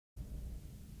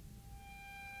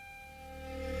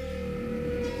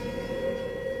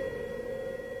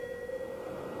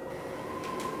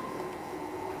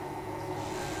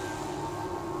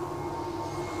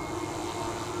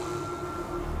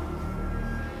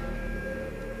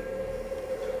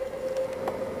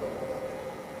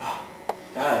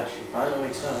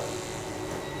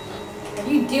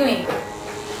doing?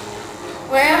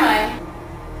 Where am I?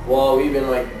 Well, we've been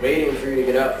like waiting for you to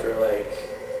get up for like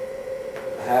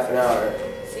a half an hour.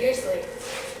 Seriously.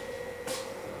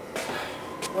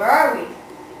 Where are we?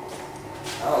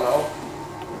 I don't know.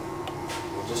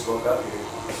 We just woke up here.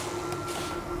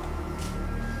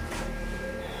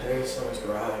 I think it's someone's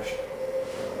garage.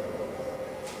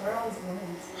 Where are all these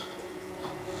balloons?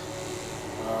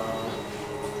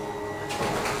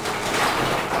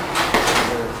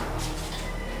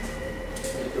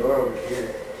 There's a door over here.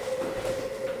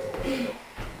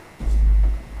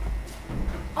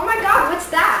 Oh my god, what's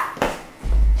that?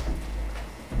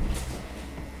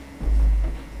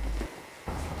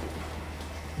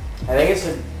 I think it's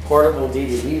a portable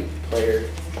DVD player.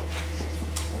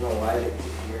 I don't know why it's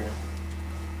here.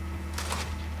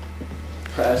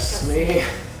 Press me.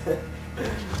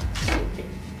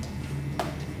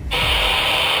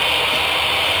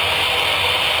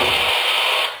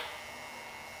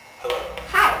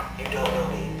 Hi. You don't know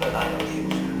me, but I know you.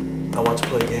 I want to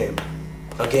play a game.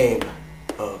 A game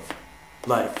of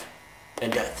life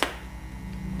and death.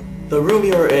 The room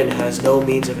you are in has no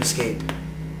means of escape.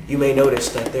 You may notice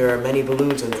that there are many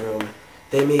balloons in the room.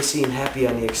 They may seem happy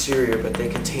on the exterior, but they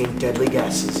contain deadly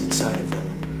gases inside of them.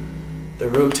 The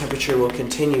room temperature will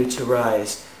continue to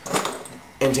rise,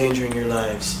 endangering your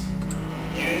lives.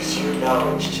 Use your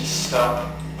knowledge to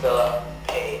stop the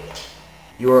pain.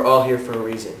 You are all here for a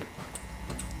reason.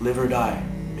 Live or die,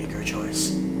 make your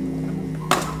choice.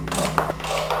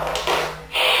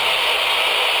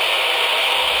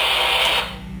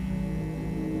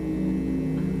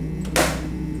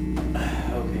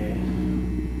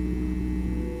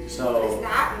 What does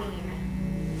that mean?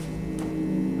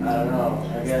 I don't know.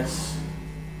 I guess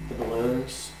the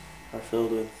balloons are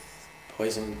filled with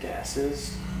poison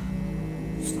gases.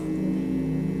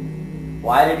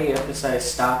 Why did he emphasize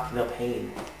stop the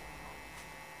pain?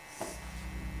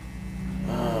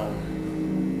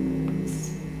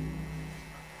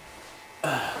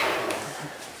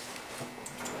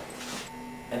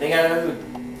 I think I know who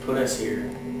put us here.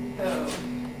 Oh.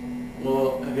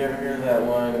 Well, have you ever heard of that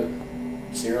one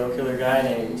serial killer guy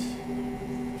named,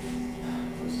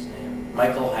 what's his name?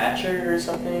 Michael Hatcher or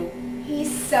something?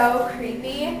 He's so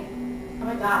creepy. Oh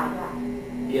my god, yeah.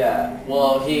 Yeah,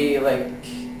 well, he like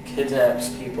kidnaps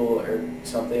people or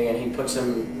something and he puts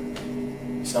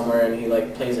them somewhere and he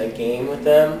like plays a game with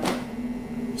them.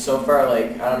 So far,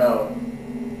 like, I don't know,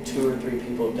 2 or 3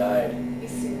 people have died. Are you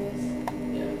serious?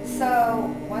 Yeah. So,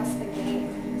 what's the game?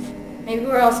 Maybe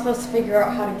we're all supposed to figure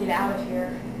out how to get out of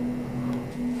here.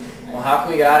 Well, how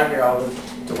can we get out of here? All the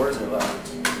doors are locked.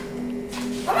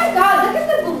 Oh my god, look at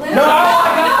the balloons! No!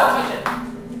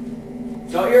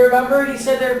 Don't you remember? He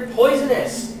said they're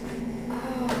poisonous.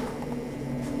 Oh.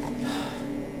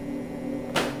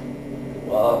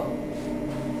 Well,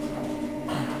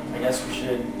 I guess we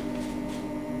should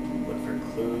look for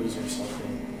clues or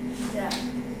something. Yeah.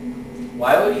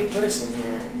 Why would he put us in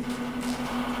here?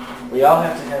 We all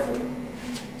have to have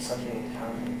something in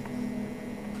common.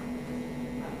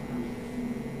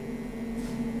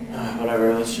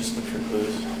 Whatever, let's just look for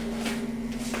clues.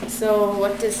 So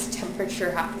what does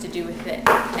temperature have to do with it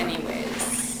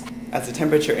anyways? As the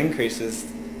temperature increases,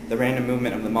 the random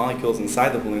movement of the molecules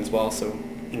inside the balloons will also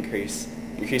increase,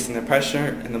 increasing the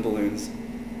pressure in the balloons,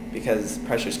 because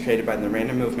pressure is created by the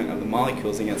random movement of the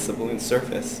molecules against the balloon's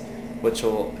surface, which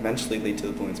will eventually lead to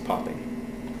the balloons popping.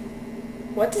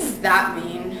 What does that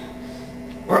mean?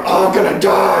 We're all gonna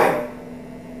die!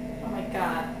 Oh my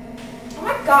god. Oh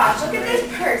my gosh, look at this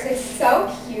purse. It's so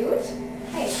cute.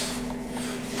 Hey.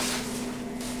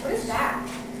 What is that?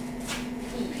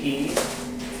 P?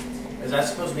 Is that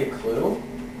supposed to be a clue?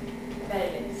 I bet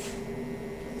it is.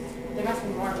 There must be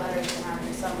more letters around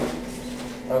here somewhere.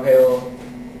 Okay, well,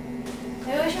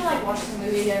 Maybe we should like watch the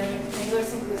movie together. Maybe there's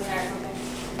some clues in there or something.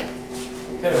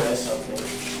 we could have missed something.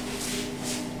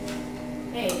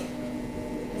 Hey,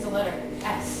 there's a letter.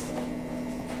 S.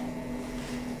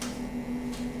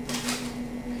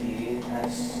 P,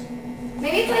 S.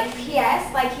 Maybe it's like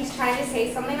PS, like he's trying to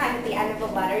say something like at the end of the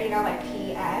letter, you know, like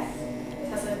PS.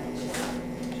 That's what I mentioned.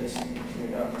 Just, you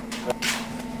know.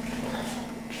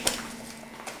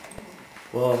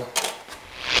 Well,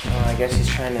 I guess he's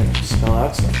trying to spell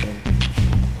out something.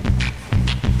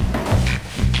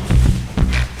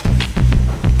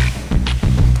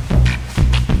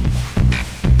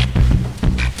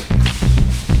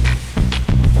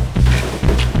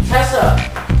 Tessa!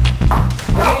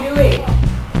 What are you doing?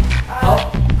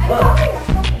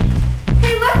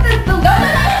 Hey, look, the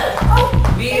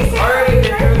oh, We've already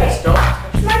been through this, don't.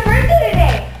 It's my birthday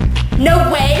today. No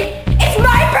way! It's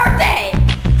my birthday!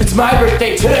 It's my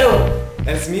birthday too!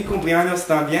 And Es mi cumpleaños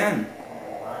también.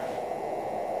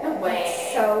 No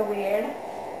way. So weird.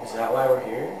 Is that why we're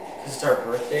here? Because it's our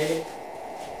birthday?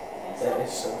 That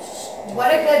is so stupid.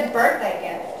 What a good birthday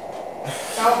gift.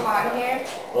 So hot here.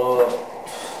 Well,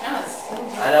 No, it's so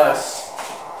good. I know it's...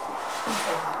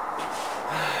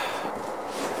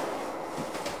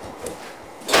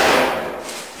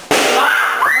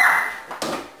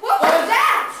 What was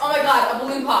that? Oh my god, a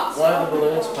balloon popped. One of the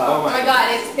balloons popped. Oh my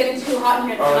god, it's getting too hot in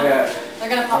here. Oh my god. They're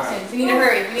gonna pop soon. So we need to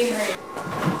hurry. We need to hurry.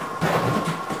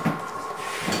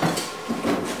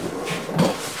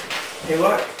 Hey,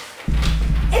 look.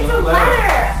 It's a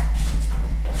letter.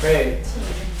 Great.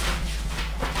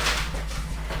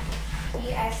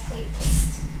 E-S-T.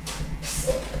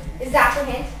 Is that the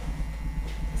hint?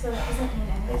 So it doesn't mean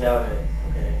I anything. doubt it.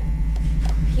 Okay.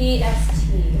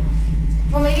 P-S-T.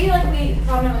 Well, maybe like we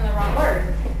found them in the wrong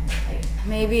word. Like,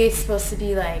 maybe it's supposed to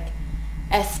be like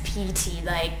S-P-T,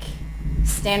 like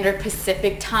Standard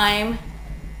Pacific Time.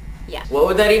 Yeah. What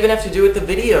would that even have to do with the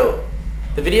video?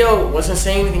 The video wasn't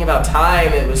saying anything about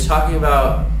time. It was talking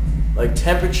about like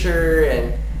temperature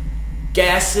and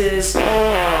gases.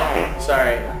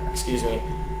 Sorry, excuse me.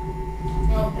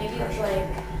 Well, maybe it's like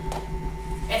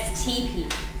STP.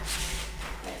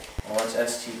 Well, what's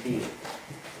STP?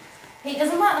 Hey,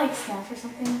 doesn't that like stand for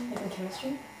something like in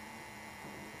chemistry?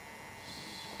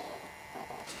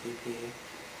 TP.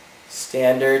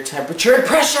 Standard temperature and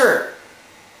pressure.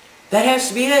 That has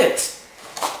to be it.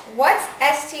 What's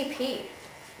STP?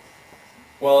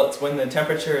 Well, it's when the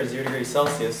temperature is 0 degrees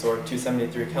Celsius or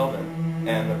 273 Kelvin,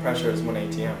 and the pressure is 1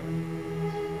 atm.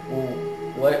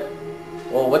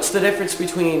 Well, what's the difference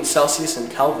between Celsius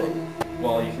and Kelvin?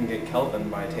 Well, you can get Kelvin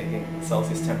by taking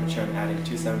Celsius temperature and adding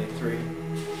 273,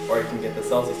 or you can get the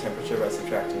Celsius temperature by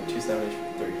subtracting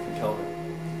 273 from Kelvin.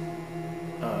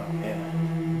 Oh, yeah.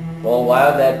 Well, why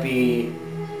would that be...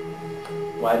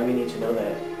 Why do we need to know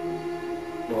that?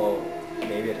 Well,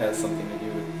 maybe it has something to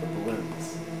do with the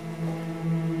balloons.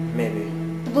 Maybe.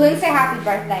 The balloons say happy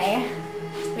birthday.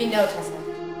 We know, Tessa.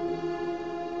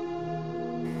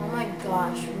 Oh my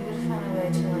gosh, we gotta find a way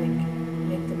to like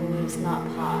make the balloons not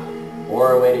pop.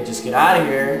 Or a way to just get out of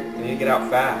here. You need to get out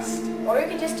fast. Or you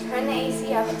could just turn the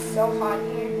AC up. It's so hot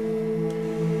here.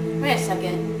 Wait a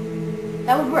second.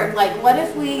 That would work. Like, what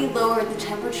if we lowered the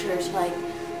temperature to like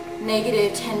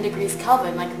negative 10 degrees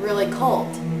Kelvin, like really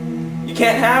cold? You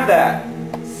can't have that!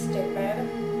 Stupid.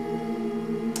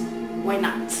 Why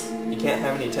not? You can't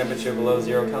have any temperature below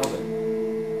 0 Kelvin.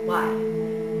 Why?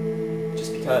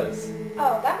 Just because.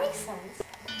 Oh, that makes sense.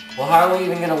 Well, how are we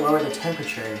even going to lower the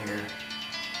temperature in here?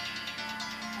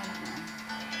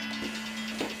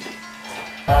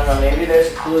 I don't know, maybe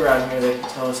there's a tool around here that can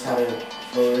tell us how to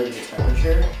lower the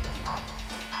temperature.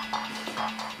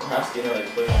 Perhaps get another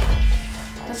clue.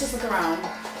 Let's just look around.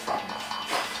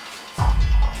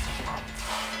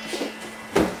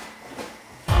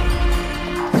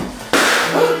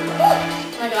 Oh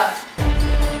my god.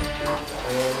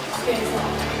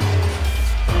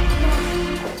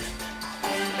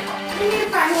 We need to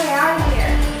find a way out of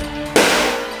here.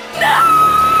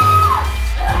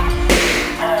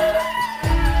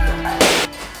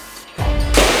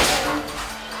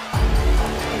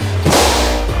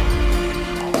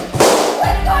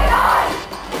 What's going on?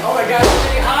 Oh my god, it's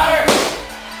getting hotter!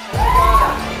 Oh my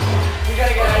god. We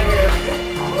gotta get out of here.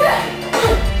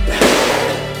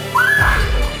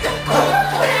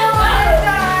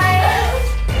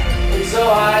 It's so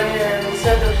hot in here. We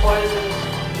said the poison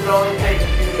would only take a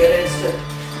few minutes to...